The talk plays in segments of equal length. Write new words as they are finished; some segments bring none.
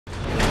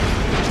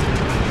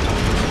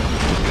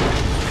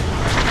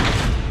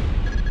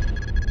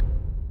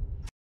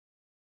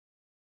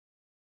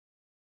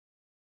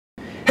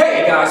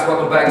guys,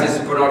 welcome back. This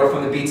is Bernardo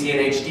from the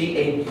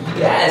BTNHD, and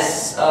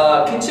yes,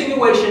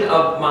 continuation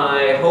of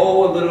my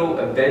whole little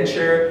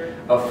adventure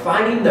of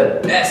finding the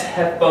best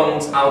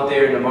headphones out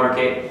there in the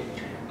market.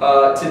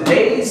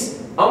 Today's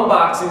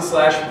unboxing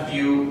 /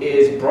 review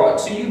is brought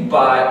to you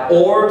by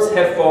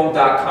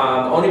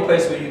orbsheadphone.com, the only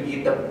place where you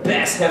get the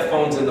best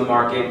headphones in the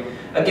market.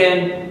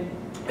 Again,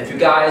 if you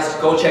guys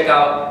go check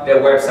out their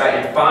website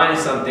and find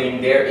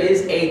something, there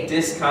is a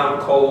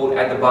discount code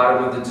at the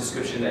bottom of the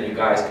description that you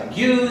guys can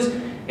use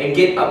and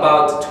get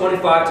about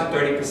 25 to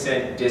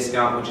 30%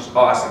 discount, which is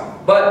awesome.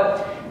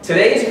 But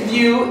today's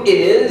review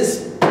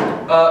is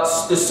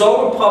the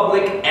Soul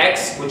Republic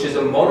X, which is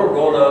a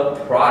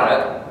Motorola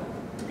product,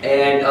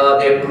 and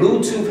their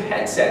Bluetooth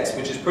headsets,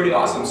 which is pretty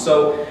awesome.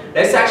 So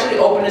let's actually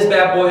open this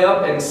bad boy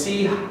up and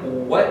see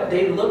what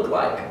they look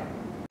like.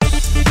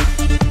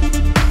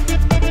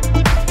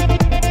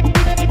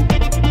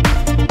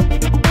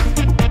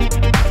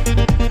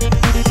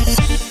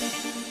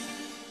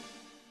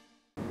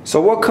 So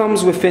what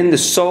comes within the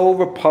Soul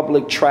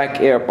Republic Track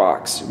Air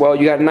box? Well,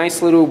 you got a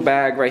nice little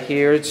bag right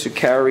here to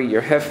carry your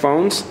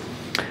headphones.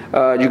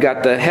 You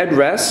got the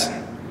headrest,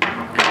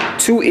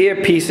 2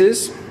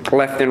 earpieces,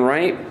 left and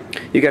right.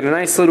 You got a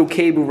nice little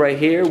cable right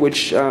here,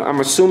 which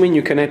I'm assuming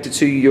you connected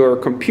to your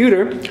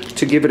computer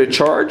to give it a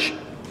charge.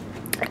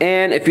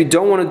 And if you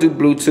don't want to do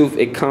Bluetooth,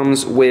 it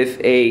comes with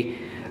a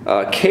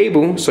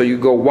cable, so you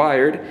go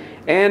wired.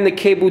 And the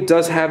cable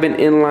does have an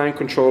inline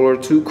controller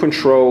to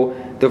control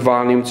the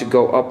volume to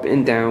go up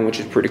and down, which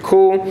is pretty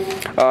cool.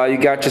 You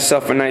got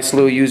yourself a nice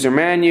little user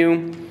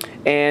manual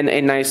and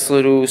a nice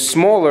little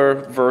smaller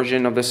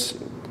version of this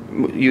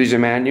user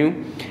manual.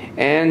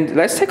 And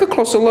let's take a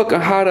closer look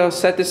at how to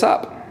set this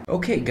up.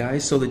 Okay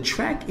guys, so the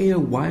Track Air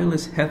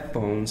wireless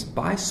headphones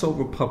by Soul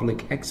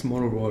Republic X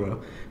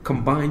Motorola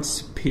combine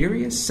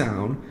superior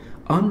sound,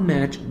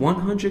 unmatched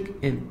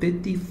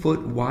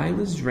 150-foot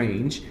wireless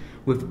range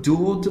with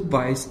dual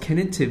device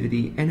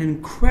connectivity and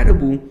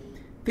incredible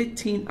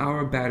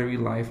 15-hour battery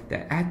life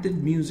that active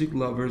music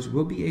lovers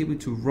will be able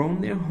to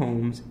roam their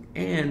homes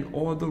and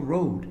or the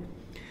road.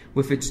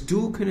 With its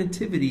dual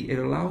connectivity, it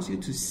allows you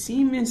to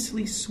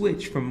seamlessly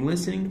switch from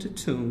listening to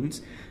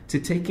tunes to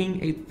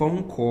taking a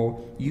phone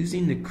call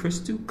using the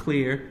crystal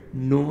clear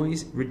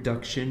noise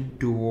reduction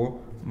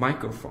dual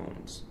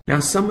microphones.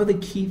 Now, some of the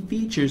key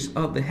features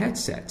of the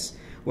headsets.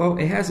 Well,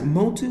 it has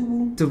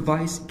multiple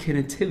device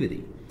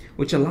connectivity,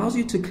 which allows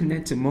you to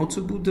connect to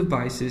multiple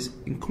devices,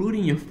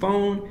 including your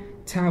phone,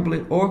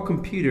 tablet, or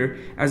computer,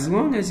 as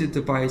long as your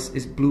device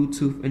is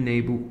Bluetooth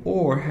enabled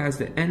or has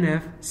the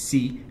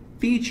NFC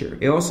feature.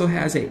 It also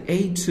has a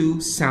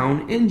A2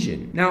 sound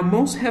engine. Now,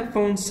 most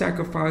headphones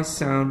sacrifice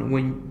sound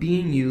when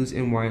being used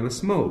in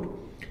wireless mode.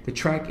 The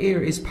Track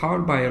Air is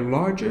powered by a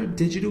larger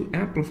digital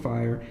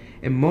amplifier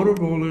and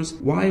Motorola's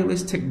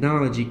wireless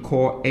technology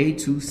called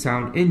A2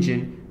 sound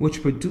engine,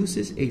 which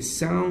produces a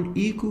sound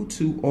equal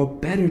to or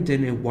better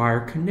than a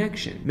wired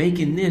connection,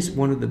 making this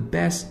one of the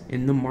best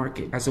in the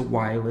market as a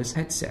wireless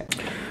headset.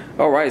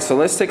 Alright, so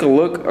let's take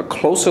a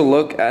closer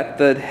look at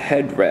the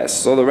headrest.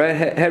 So the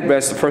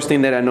headrest, the first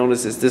thing that I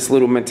noticed is this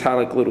little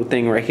metallic little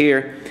thing right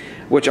here,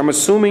 which I'm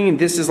assuming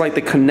this is like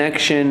the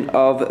connection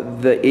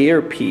of the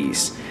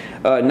earpiece.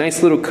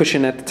 Nice little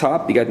cushion at the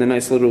top. You got the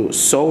nice little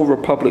Soul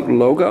Republic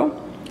logo,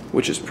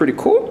 which is pretty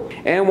cool.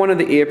 And one of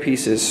the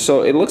earpieces.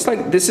 So it looks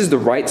like this is the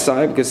right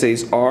side because it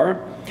says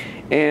R.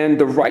 And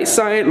the right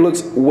side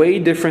looks way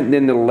different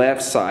than the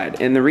left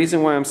side. And the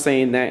reason why I'm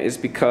saying that is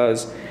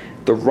because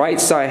the right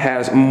side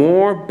has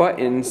more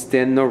buttons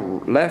than the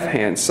left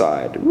hand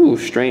side. Ooh,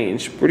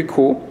 strange. Pretty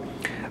cool.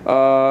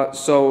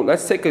 So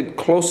let's take a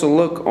closer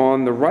look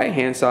on the right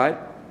hand side.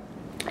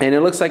 And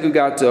it looks like we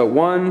got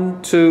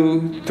 1,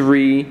 2,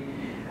 3,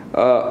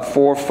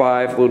 4,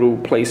 5 little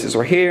places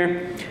right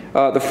here.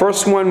 The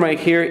first one right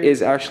here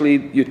is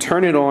actually, you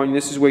turn it on.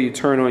 This is where you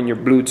turn on your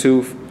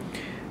Bluetooth.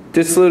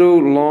 This little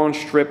long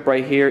strip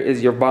right here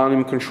is your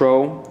volume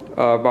control.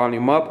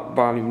 Volume up,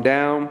 volume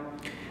down.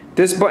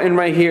 This button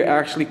right here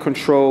actually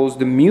controls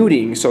the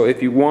muting. So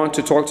if you want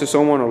to talk to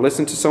someone or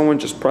listen to someone,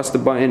 just press the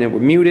button and it will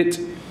mute it.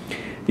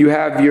 You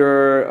have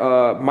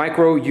your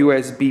micro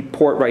USB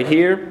port right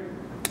here.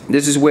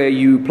 This is where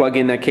you plug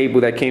in that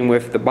cable that came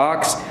with the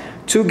box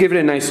to give it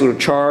a nice little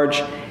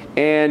charge.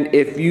 And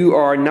if you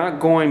are not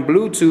going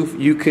Bluetooth,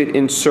 you could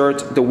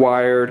insert the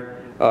wired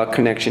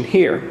connection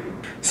here.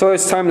 So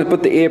it's time to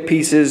put the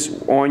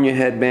earpieces on your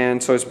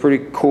headband. So it's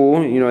pretty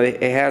cool. You know,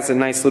 it has a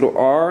nice little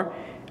R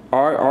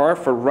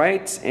for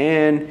right,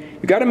 and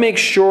you got to make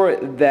sure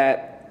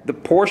that the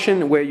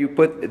portion where you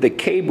put the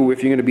cable,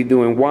 if you're going to be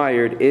doing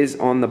wired, is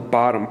on the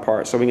bottom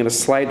part. So we're going to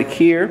slide it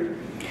here,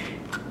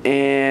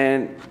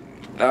 and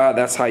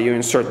that's how you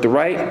insert the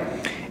right,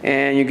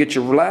 and you get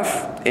your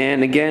left.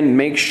 And again,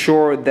 make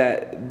sure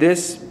that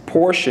this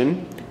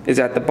portion is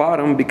at the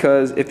bottom,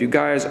 because if you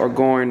guys are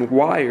going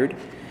wired,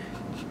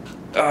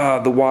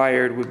 the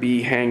wired would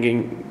be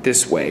hanging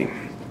this way.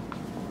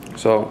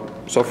 So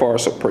far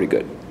so pretty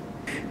good.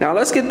 Now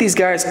let's get these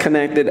guys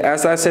connected.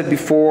 As I said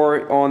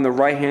before, on the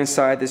right hand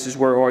side, this is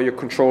where all your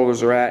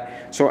controllers are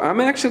at. So I'm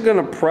actually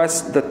going to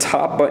press the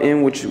top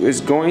button, which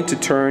is going to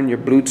turn your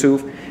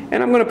Bluetooth,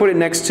 and I'm going to put it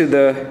next to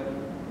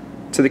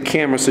the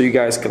camera so you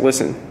guys can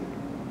listen.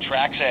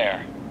 Trax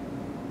Air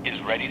is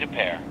ready to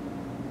pair.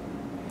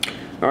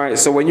 Alright,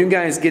 so when you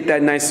guys get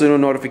that nice little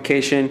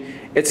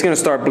notification, it's going to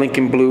start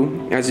blinking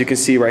blue, as you can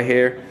see right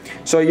here.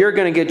 So you're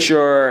going to get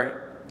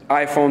your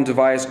iPhone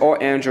device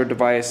or Android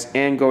device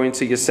and go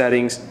into your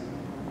settings,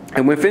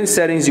 and within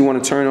settings you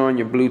want to turn on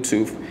your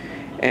Bluetooth.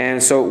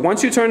 And so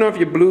once you turn off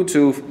your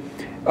Bluetooth,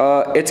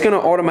 it's going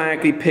to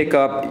automatically pick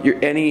up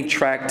your any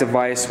track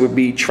device, would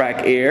be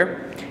Track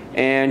Air,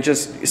 and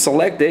just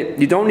select it.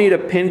 You don't need a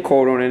pin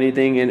code or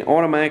anything, and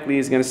automatically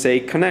is going to say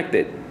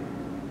connected.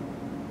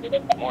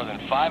 More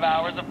than 5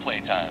 hours of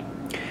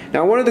playtime.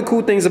 Now, one of the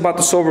cool things about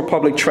the Soul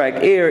Republic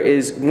Track Air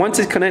is once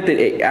it's connected,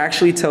 it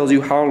actually tells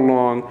you how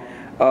long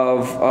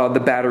of the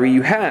battery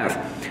you have.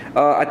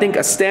 I think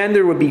a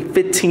standard would be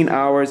 15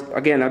 hours.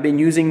 Again, I've been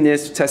using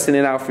this, testing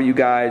it out for you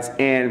guys,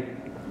 and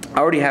I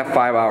already have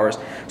 5 hours.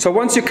 So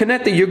once you're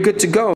connected, you're good to go.